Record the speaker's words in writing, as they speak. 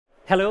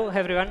Hello,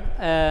 everyone.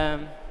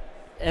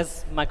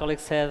 As my colleague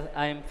said,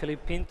 I'm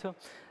Filipe Pinto,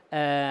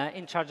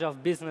 in charge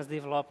of business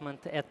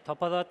development at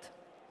TopoDOT,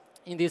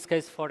 in this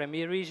case for the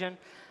EMEA region.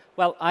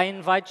 Well, I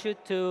invite you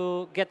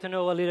to get to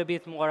know a little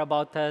bit more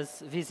about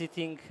us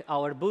visiting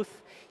our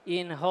booth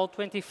in Hall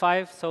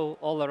 25, so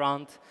all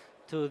around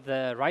to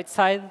the right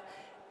side,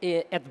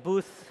 at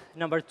booth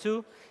number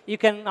 2. You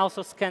can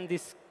also scan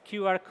this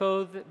QR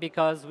code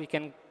because we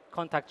can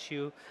contact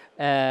you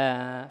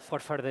for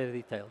further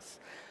details.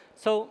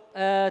 So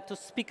to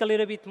speak a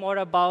little bit more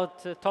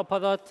about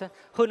TopoDOT,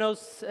 who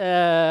knows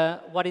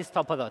what is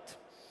TopoDOT?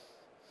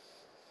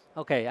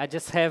 OK, I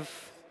just have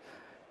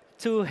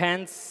 2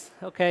 hands,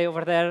 OK,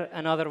 over there,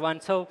 another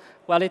one. So,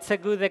 well, it's a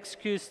good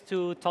excuse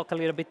to talk a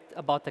little bit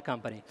about the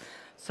company.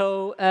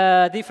 So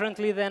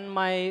differently than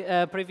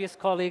my previous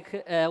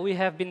colleague, we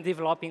have been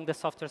developing the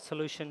software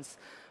solutions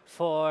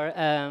for,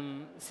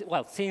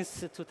 well,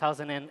 since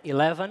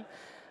 2011.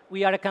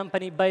 We are a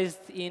company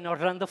based in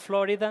Orlando,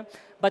 Florida,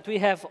 but we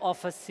have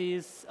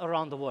offices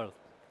around the world.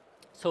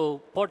 So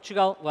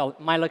Portugal, well,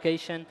 my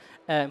location,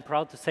 I'm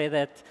proud to say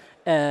that,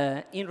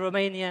 in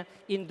Romania,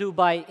 in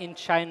Dubai, in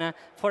China,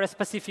 for a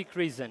specific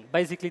reason,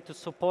 basically to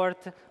support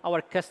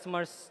our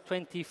customers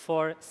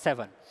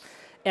 24/7.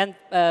 And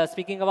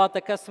speaking about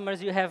the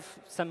customers, you have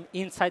some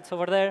insights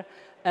over there.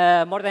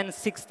 More than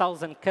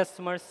 6,000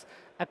 customers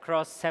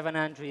across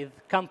 700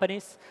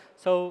 companies.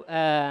 So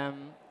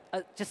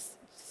just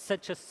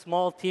such a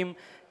small team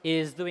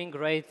is doing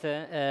great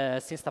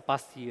since the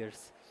past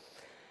years.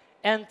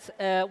 And,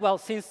 well,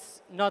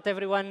 since not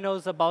everyone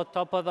knows about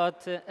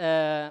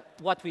TopoDOT,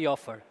 what we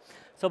offer.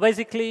 So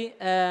basically,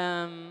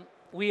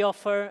 we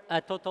offer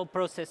a total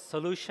process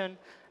solution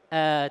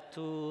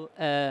to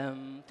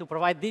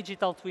provide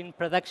digital twin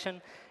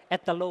production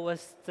at the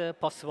lowest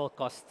possible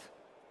cost.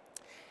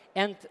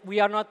 And we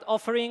are not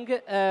offering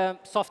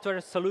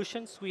software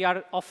solutions. We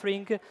are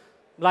offering,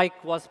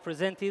 like was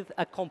presented,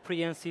 a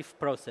comprehensive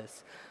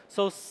process.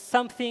 So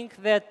something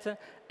that,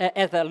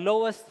 at the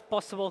lowest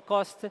possible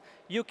cost,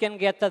 you can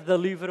get a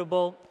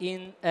deliverable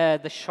in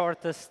the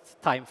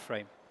shortest time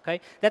frame.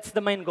 Okay? That's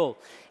the main goal.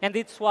 And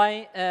it's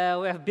why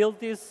we have built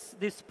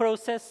this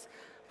process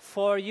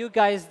for you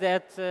guys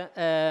that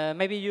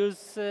maybe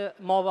use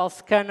mobile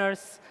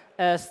scanners,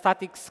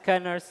 static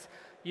scanners.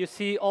 You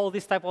see all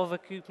this type of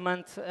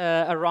equipment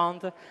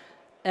around.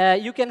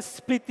 You can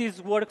split this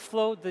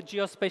workflow, the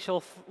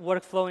geospatial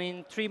workflow,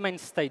 in 3 main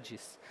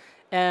stages.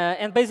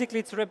 And basically,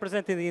 it's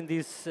represented in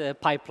this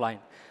pipeline.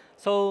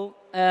 So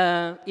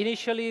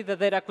initially, the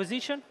data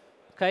acquisition,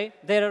 okay,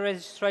 data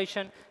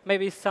registration,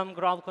 maybe some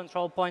ground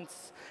control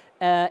points.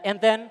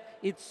 And then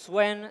it's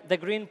when the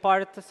green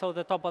part, so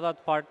the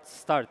TopoDOT part,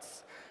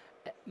 starts.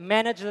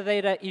 Manage the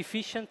data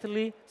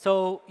efficiently,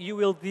 so you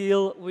will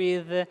deal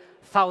with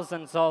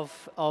thousands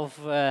of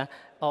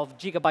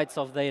gigabytes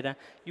of data.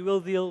 You will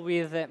deal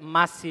with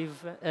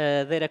massive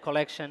data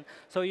collection,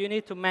 so you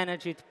need to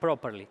manage it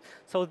properly.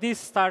 So this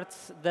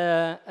starts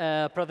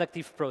the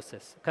productive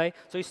process, okay?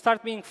 So you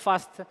start being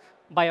fast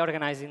by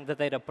organizing the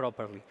data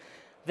properly.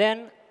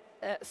 Then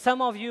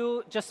some of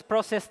you just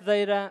process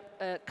data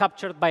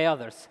captured by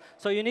others.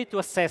 So you need to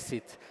assess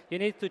it. You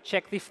need to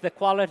check if the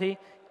quality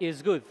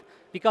is good.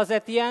 Because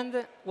at the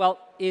end, well,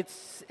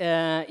 it's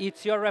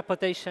your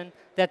reputation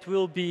that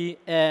will be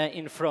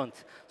in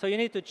front. So you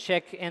need to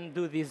check and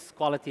do this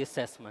quality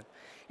assessment.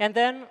 And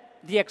then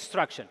the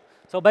extraction.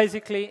 So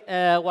basically,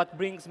 what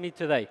brings me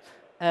today,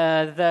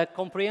 the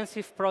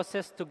comprehensive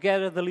process to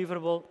get a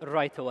deliverable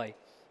right away.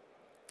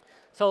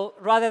 So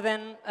rather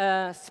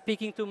than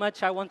speaking too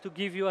much, I want to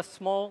give you a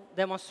small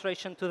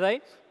demonstration today,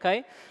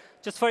 okay?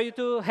 Just for you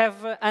to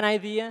have an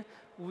idea,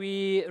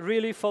 we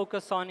really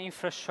focus on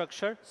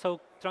infrastructure, so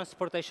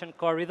transportation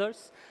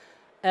corridors.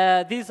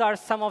 These are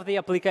some of the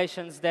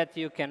applications that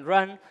you can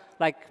run,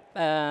 like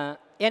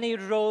any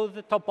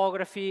road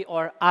topography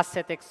or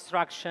asset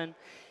extraction,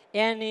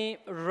 any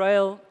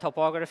rail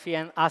topography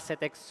and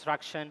asset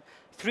extraction,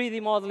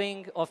 3D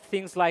modeling of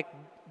things like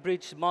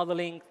bridge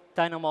modeling,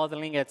 tunnel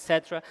modeling,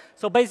 etc.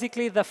 So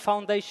basically, the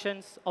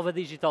foundations of a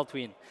digital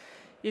twin.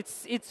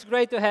 It's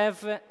great to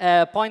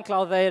have point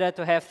cloud data,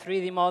 to have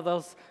 3D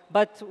models,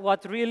 but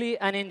what really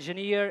an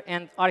engineer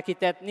and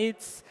architect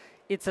needs,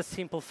 it's a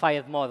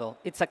simplified model.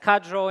 It's a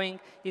CAD drawing,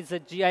 it's a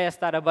GIS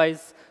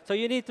database, so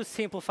you need to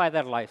simplify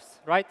their lives,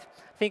 right?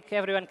 I think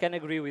everyone can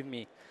agree with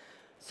me.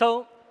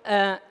 So,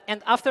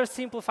 and after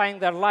simplifying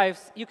their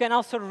lives, you can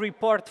also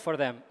report for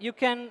them. You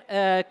can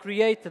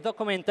create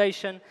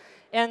documentation,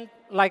 and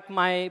like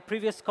my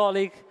previous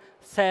colleague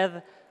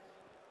said,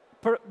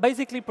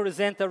 basically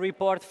present a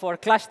report for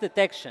clash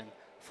detection,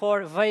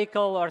 for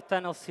vehicle or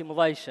tunnel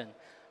simulation.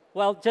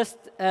 Well, just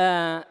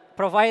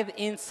provide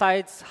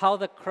insights how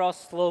the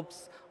cross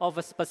slopes of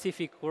a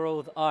specific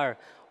road are,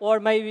 or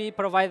maybe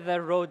provide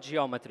the road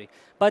geometry.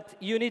 But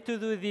you need to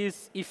do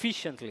this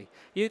efficiently.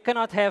 You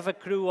cannot have a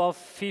crew of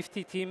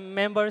 50 team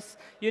members.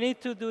 You need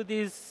to do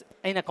this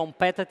in a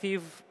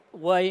competitive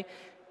way,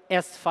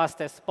 as fast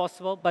as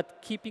possible,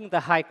 but keeping the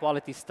high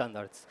quality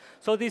standards.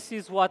 So this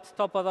is what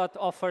TopoDOT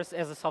offers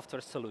as a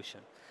software solution.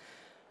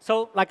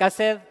 So, like I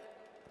said,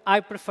 I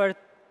prefer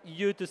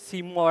you to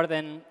see more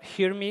than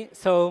hear me.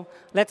 So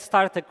let's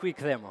start a quick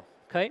demo,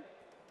 OK?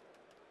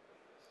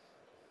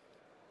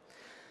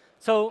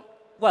 So,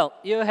 well,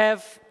 you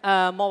have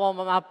a mobile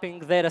mapping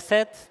data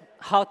set,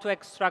 how to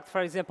extract,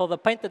 for example, the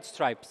painted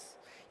stripes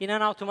in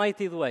an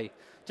automated way.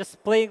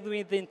 Just playing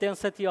with the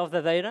intensity of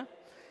the data,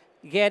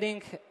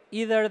 getting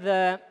either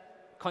the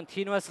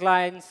continuous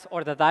lines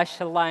or the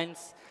dashed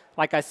lines.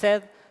 Like I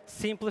said,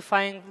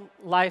 simplifying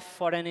life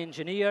for an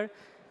engineer,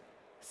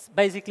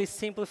 basically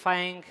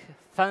simplifying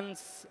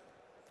tons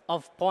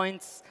of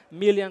points,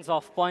 millions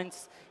of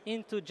points,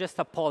 into just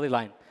a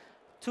polyline.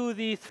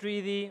 2D,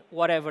 3D,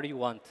 whatever you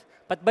want.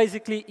 But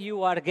basically,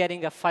 you are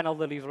getting a final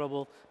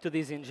deliverable to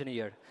this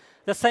engineer.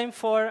 The same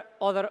for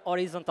other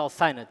horizontal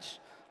signage,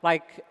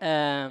 like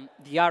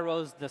the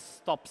arrows, the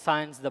stop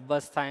signs, the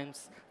bus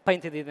signs,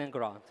 painted in the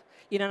ground.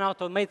 In an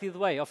automated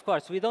way, of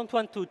course. We don't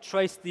want to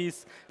trace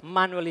this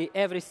manually,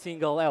 every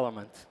single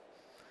element.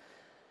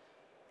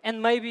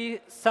 And maybe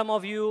some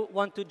of you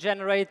want to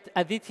generate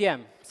a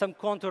DTM, some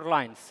contour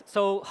lines.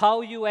 So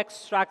how you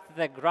extract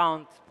the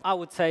ground, I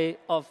would say,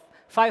 of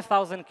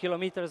 5,000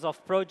 kilometers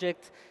of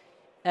project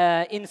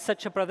in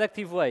such a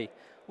productive way,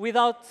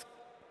 without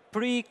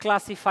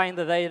pre-classifying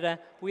the data,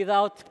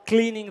 without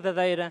cleaning the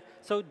data,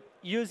 so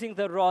using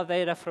the raw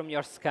data from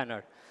your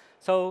scanner.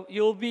 So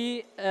you'll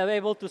be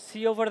able to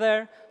see over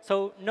there.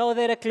 So no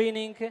data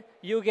cleaning,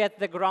 you get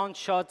the ground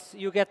shots,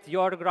 you get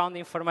your ground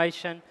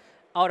information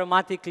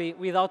automatically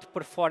without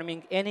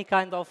performing any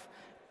kind of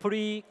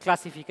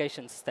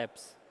pre-classification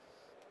steps.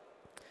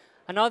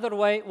 Another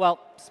way, well,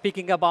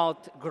 speaking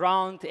about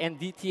ground and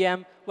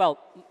DTM, well,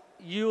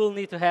 you'll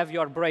need to have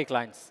your brake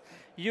lines.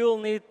 You'll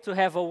need to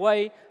have a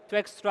way to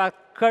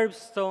extract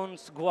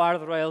curbstones,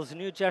 guardrails,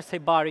 New Jersey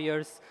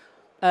barriers,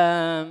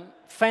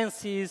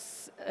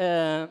 fences,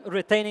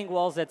 retaining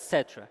walls,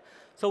 etc.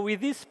 So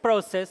with this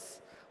process,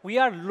 we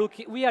are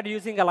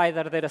using a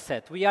LiDAR data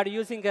set. We are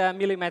using a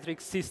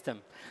millimetric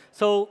system.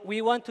 So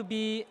we want to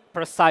be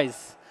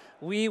precise.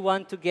 We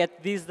want to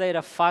get this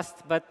data fast,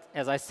 but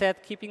as I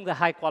said, keeping the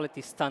high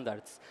quality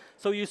standards.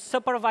 So you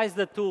supervise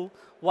the tool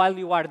while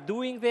you are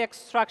doing the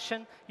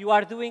extraction. You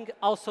are doing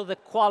also the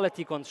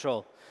quality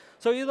control.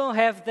 So you don't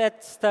have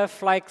that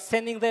stuff like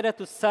sending data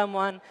to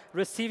someone,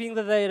 receiving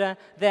the data,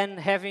 then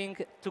having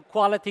to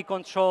quality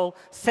control,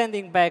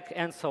 sending back,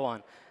 and so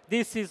on.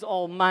 This is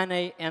all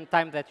money and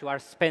time that you are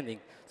spending.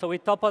 So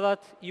with TopoDOT,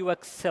 you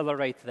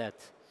accelerate that.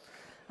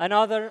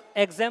 Another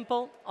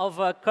example of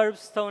a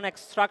curbstone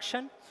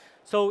extraction.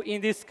 So in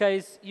this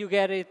case, you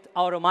get it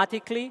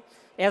automatically,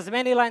 as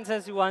many lines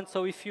as you want.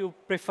 So if you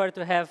prefer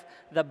to have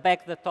the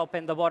back, the top,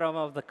 and the bottom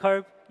of the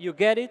curb, you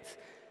get it.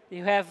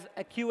 You have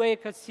a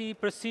QA/QC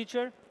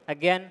procedure,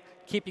 again,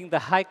 keeping the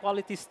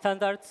high-quality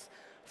standards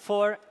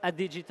for a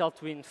digital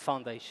twin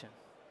foundation.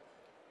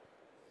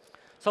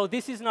 So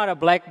this is not a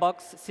black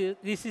box.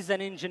 This is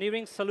an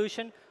engineering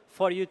solution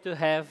for you to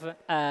have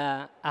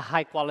a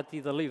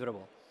high-quality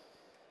deliverable.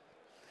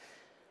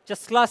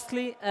 Just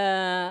lastly,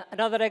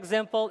 another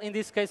example, in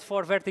this case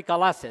for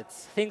vertical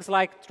assets, things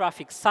like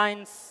traffic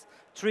signs,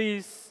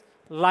 trees,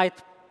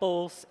 light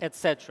poles,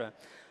 etc.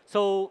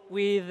 So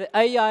with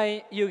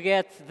AI, you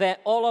get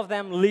all of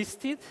them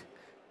listed,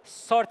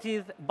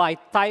 sorted by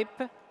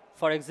type,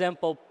 for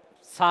example,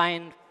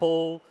 sign,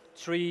 pole,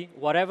 tree,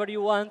 whatever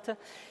you want,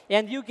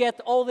 and you get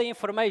all the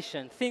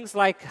information, things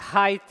like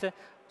height,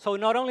 so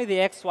not only the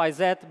X, Y,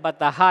 Z, but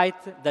the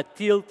height, the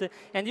tilt,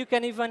 and you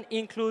can even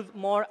include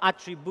more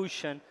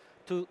attribution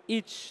to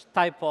each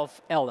type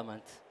of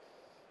element.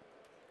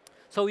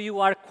 So you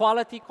are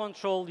quality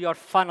control your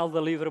final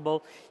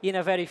deliverable in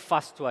a very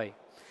fast way.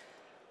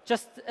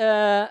 Just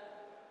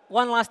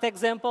one last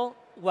example.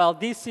 Well,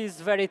 this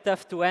is very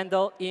tough to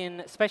handle,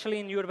 especially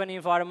in urban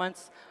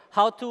environments,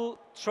 how to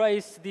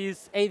trace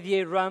these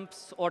ADA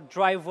ramps or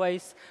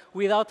driveways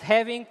without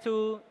having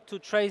to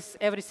trace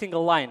every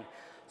single line.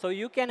 So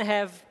you can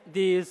have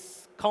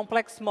these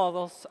complex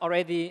models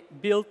already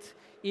built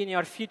in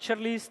your feature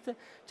list,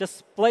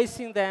 just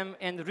placing them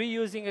and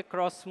reusing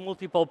across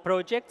multiple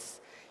projects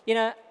in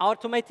an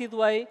automated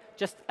way,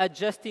 just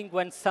adjusting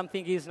when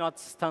something is not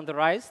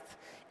standardized,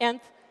 and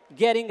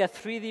getting a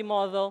 3D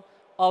model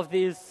of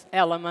this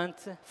element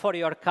for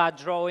your CAD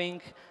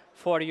drawing,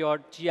 for your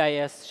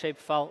GIS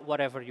shapefile,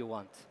 whatever you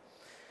want.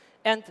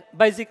 And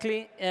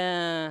basically,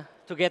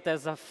 to get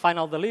as a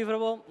final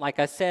deliverable, like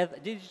I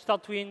said, digital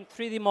twin,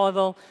 3D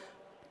model,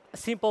 a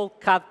simple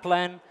CAD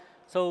plan.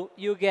 So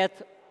you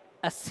get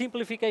a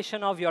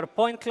simplification of your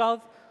point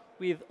cloud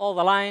with all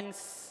the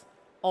lines,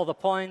 all the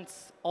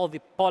points, all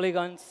the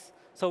polygons.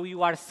 So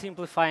you are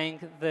simplifying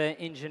the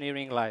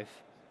engineering life.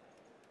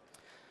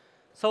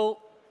 So,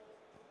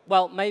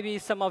 well, maybe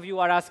some of you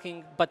are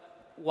asking, but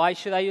why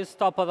should I use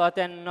TopoDOT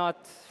and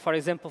not, for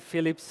example,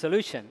 Filipe's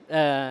solution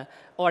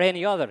or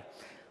any other?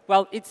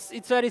 Well,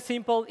 it's very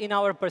simple in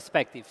our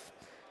perspective.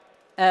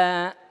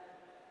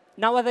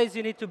 Nowadays,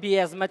 you need to be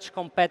as much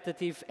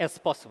competitive as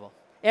possible.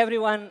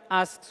 Everyone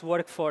asks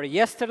work for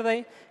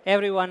yesterday.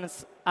 Everyone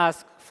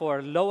asks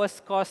for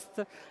lowest cost.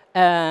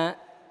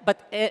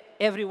 but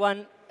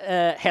everyone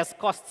has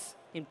costs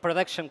in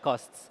production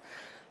costs.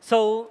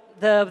 So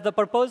the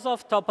purpose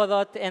of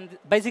TopoDOT, and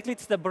basically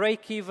it's the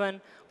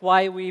break-even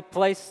why we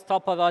place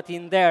TopoDOT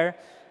in there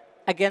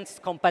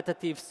against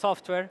competitive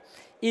software,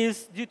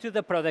 is due to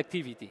the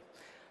productivity.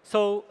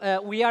 So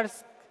we are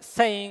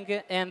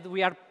saying and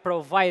we are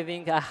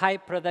providing a high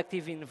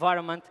productive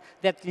environment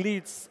that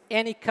leads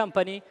any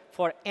company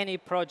for any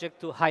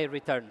project to high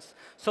returns.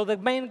 So the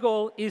main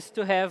goal is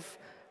to have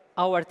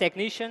our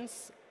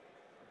technicians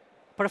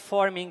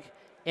performing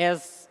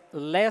as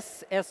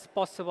less as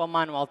possible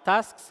manual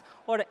tasks,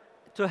 or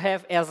to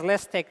have as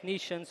less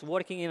technicians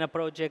working in a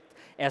project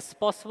as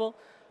possible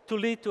to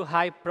lead to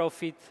high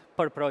profit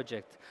per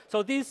project.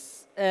 So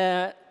this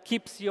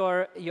keeps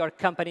your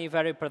company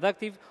very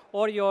productive,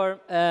 or your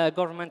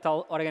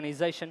governmental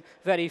organization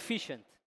very efficient.